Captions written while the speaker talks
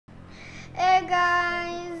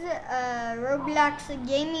Roblox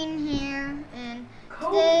Gaming here, and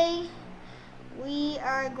today we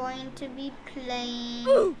are going to be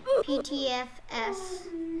playing PTFS.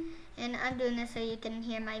 And I'm doing this so you can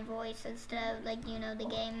hear my voice instead of the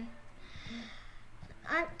game.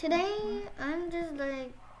 Today I'm just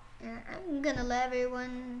I'm gonna let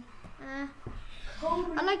everyone.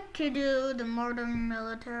 I like to do the modern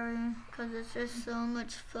military because it's just so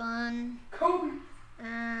much fun.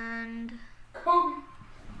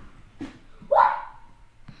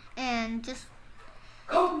 And just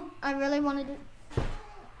I really want to do.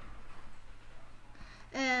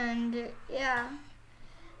 And yeah,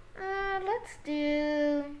 let's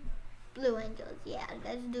do Blue Angels. Yeah,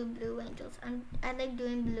 let's do Blue Angels. I like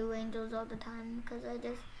doing Blue Angels all the time because I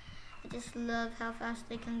just love how fast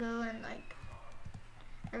they can go, and I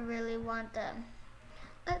really want them.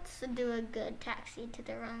 Let's do a good taxi to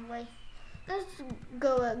the runway. Let's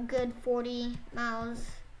go a good 40 miles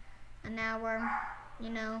an hour. You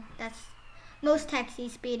know, that's most taxi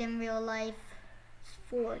speed in real life is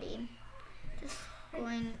 40. Just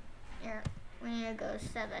going, yeah, we need to go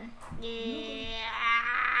 7. Yeah,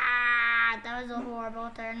 that was a horrible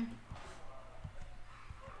turn.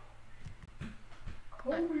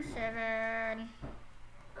 Kobe. 7.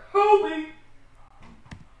 Kobe.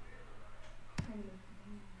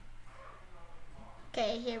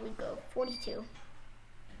 Okay, here we go. 42.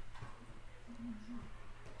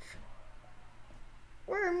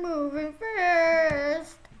 We're moving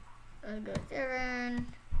fast. Let's go 7.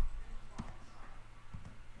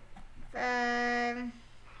 5.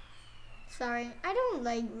 Sorry, I don't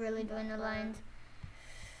like really doing the lines.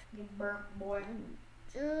 You burnt, boy.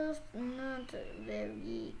 Just not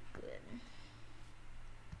very good.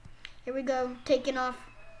 Here we go, taking off.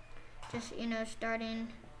 Just, starting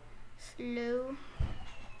slow.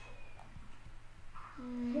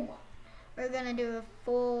 We're gonna do a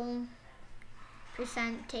full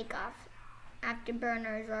 % takeoff.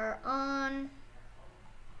 Afterburners are on.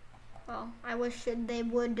 Well, I wish they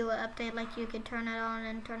would do an update like you could turn it on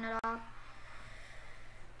and turn it off.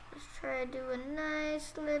 Let's try to do a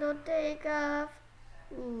nice little takeoff.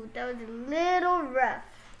 Ooh, that was a little rough,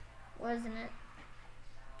 wasn't it?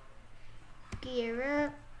 Gear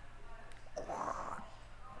up.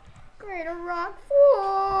 Greater rock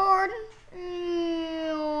forward.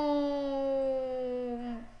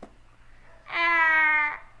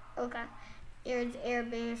 Okay, here's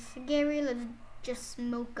airbase. Gary, let's just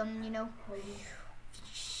smoke them,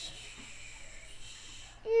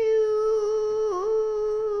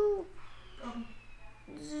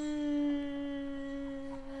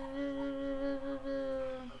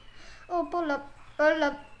 Oh, pull up.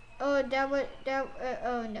 Oh,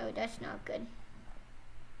 oh no, that's not good.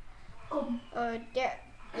 Oh, there.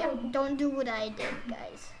 Yeah, don't do what I did,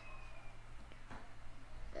 guys.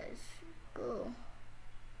 Let's go.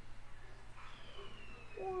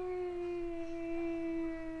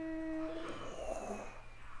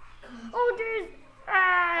 Oh, there's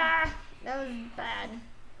that was bad.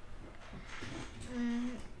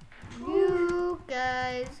 You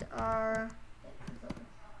guys are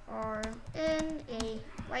in a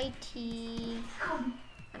YT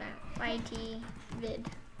vid.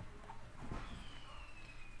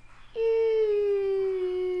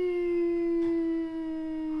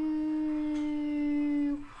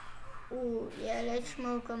 Oh yeah, let's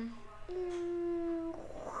smoke them.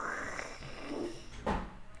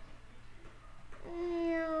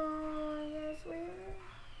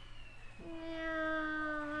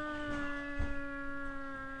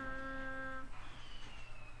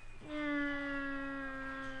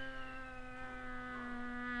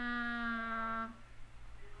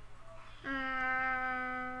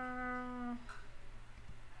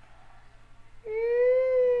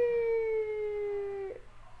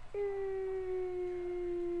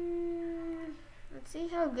 See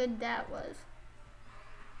how good that was.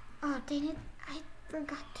 Oh, dang it. I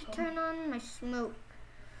forgot to turn on my smoke.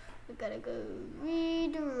 We gotta go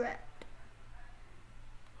redirect.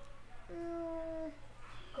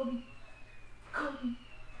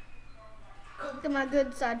 Look at my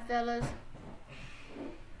good side, fellas.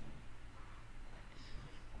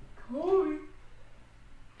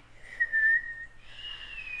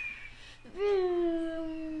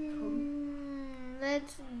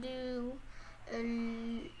 Let's do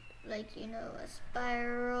a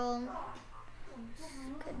spiral. Let's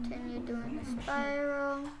continue doing the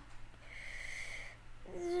spiral.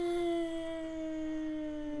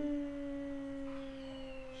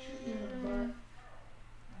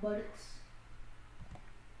 Buttocks.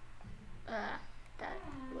 That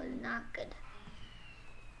was not good.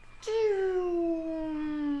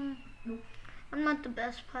 not the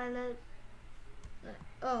best pilot.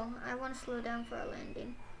 Oh, I want to slow down for a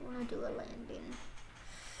landing. I want to do a landing.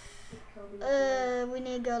 We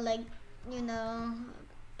need to go like,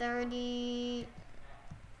 30.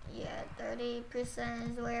 Yeah,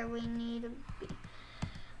 30% is where we need to be.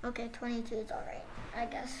 Okay, 22 is alright, I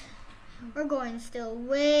guess. We're going still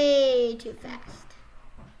way too fast.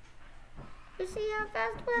 You see how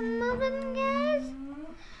fast we're moving, guys?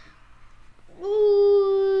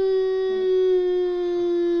 Ooh.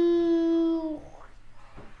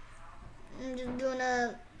 I'm just doing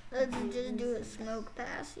let's just do a smoke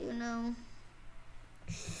pass, Doing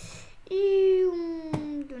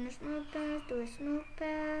a smoke pass, do a smoke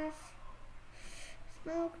pass.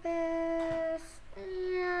 Smoke pass.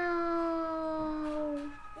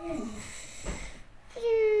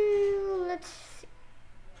 Let's see.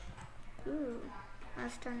 Ooh,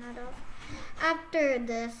 let's turn that off. After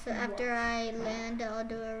this, after I land, I'll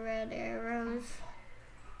do a red arrows.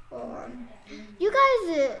 Or you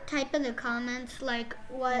guys type in the comments like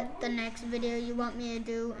what the next video you want me to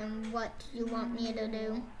do and what you want me to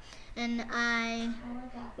do, and I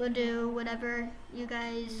will do whatever you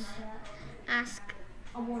guys ask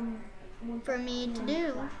for me to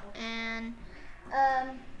do. And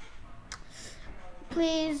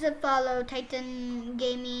please follow Titan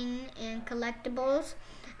Gaming and Collectibles.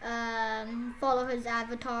 Follow his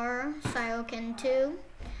avatar, Syoken2,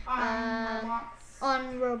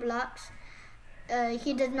 on Roblox.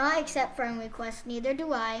 He does not accept friend requests, neither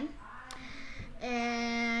do I.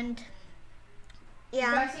 And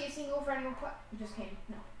yeah. Did I see a single friend request? Just kidding.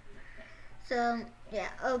 No. So yeah,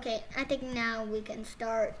 okay. I think now we can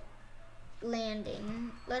start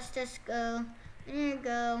landing. Let's just go. There you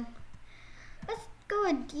go. Let's go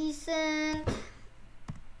a decent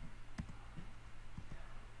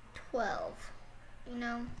 12.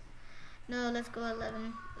 No, let's go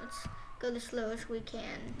 11. Let's go the slowest we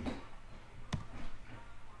can.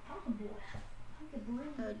 Oh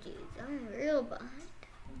jeez, I'm real behind.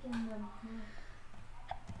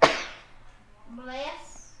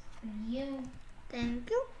 Bless you. Thank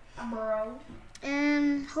you. Bro.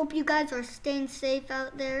 And hope you guys are staying safe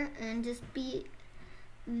out there and just be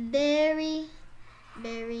very,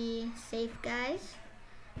 very safe, guys.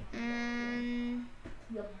 And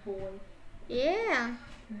Your boy. yeah.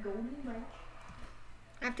 Golden Branch.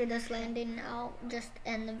 After this landing, I'll just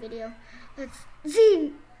end the video. Let's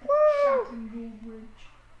see. Woo!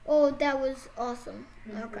 Oh, that was awesome.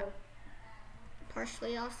 Okay.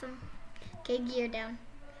 Partially awesome. Okay, gear down.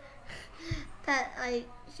 That I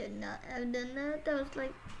should not have done that. That was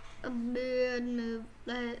like a bad move.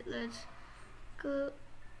 Let's go.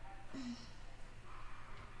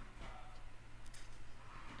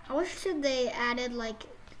 I wish that they added like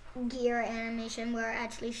gear animation where it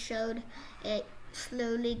actually showed it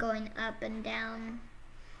slowly going up and down.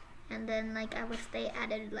 And then like I wish they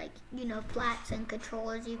added like, flats and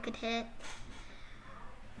controls you could hit.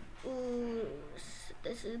 Ooh,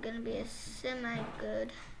 this is gonna be a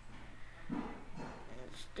semi-good.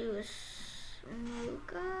 Let's do a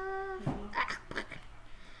smoke off.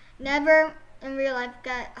 Never in real life,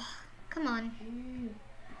 guys. Oh, come on.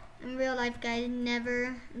 In real life, guys,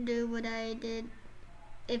 never do what I did.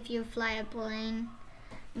 If you fly a plane,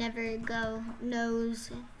 never go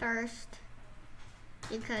nose first,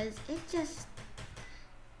 because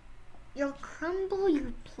you'll crumble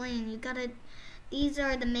your plane. You gotta. These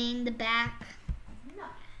are the main, the back.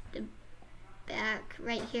 The back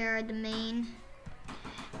right here are the main,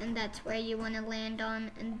 and that's where you want to land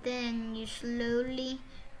on, and then you slowly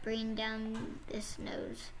bring down this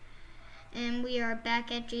nose. And we are back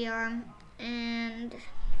at GR, and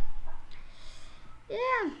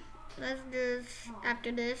yeah, let's just,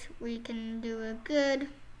 after this we can do a good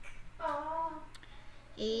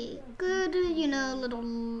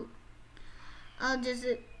little, I'll just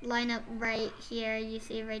line up right here, you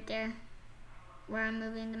see right there where I'm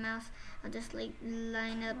moving the mouse. I'll just like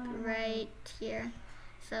line up right here,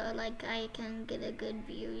 so like I can get a good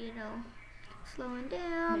view, slowing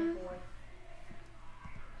down.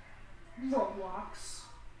 Roblox.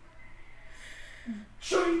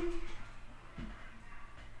 Ching.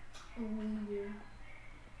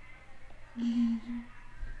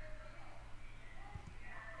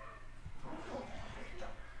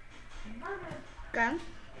 Okay.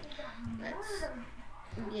 Let's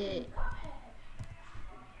get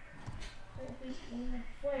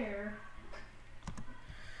Flare.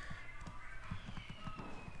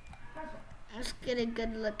 Let's get a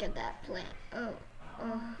good look at that plant. Oh,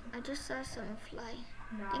 I just saw someone fly.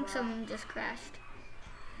 I think someone just crashed.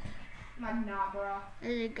 Like, nah, bro.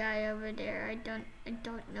 There's a guy over there. I don't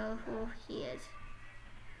know who he is.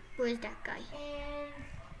 Who is that guy? And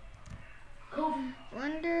Kobe.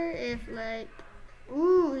 Wonder if like,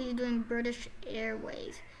 ooh, he's doing British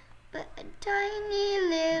Airways, but a tiny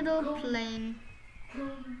little plane.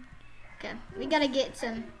 Okay, we gotta get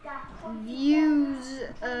some views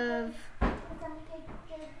of.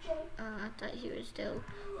 I thought he was still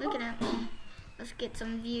looking at me. Let's get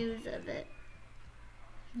some views of it.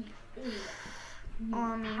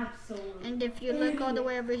 Army. And if you look all the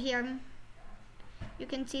way over here, you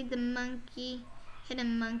can see the monkey,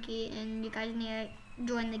 hidden monkey, and you guys need to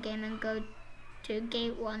join the game and go to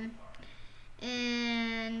gate 1.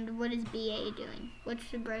 And what is BA doing? What's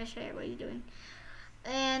the British Airways doing?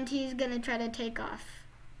 And he's gonna try to take off,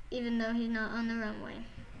 even though he's not on the runway.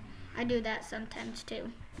 I do that sometimes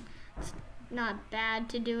too. It's not bad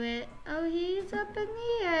to do it. Oh, he's up in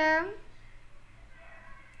the air.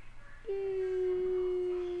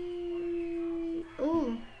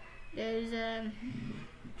 Ooh, there's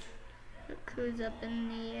look who's up in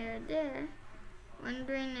the air there.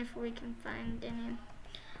 Wondering if we can find any.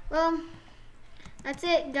 Well, that's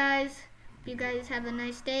it, guys. You guys have a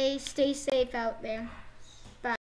nice day. Stay safe out there.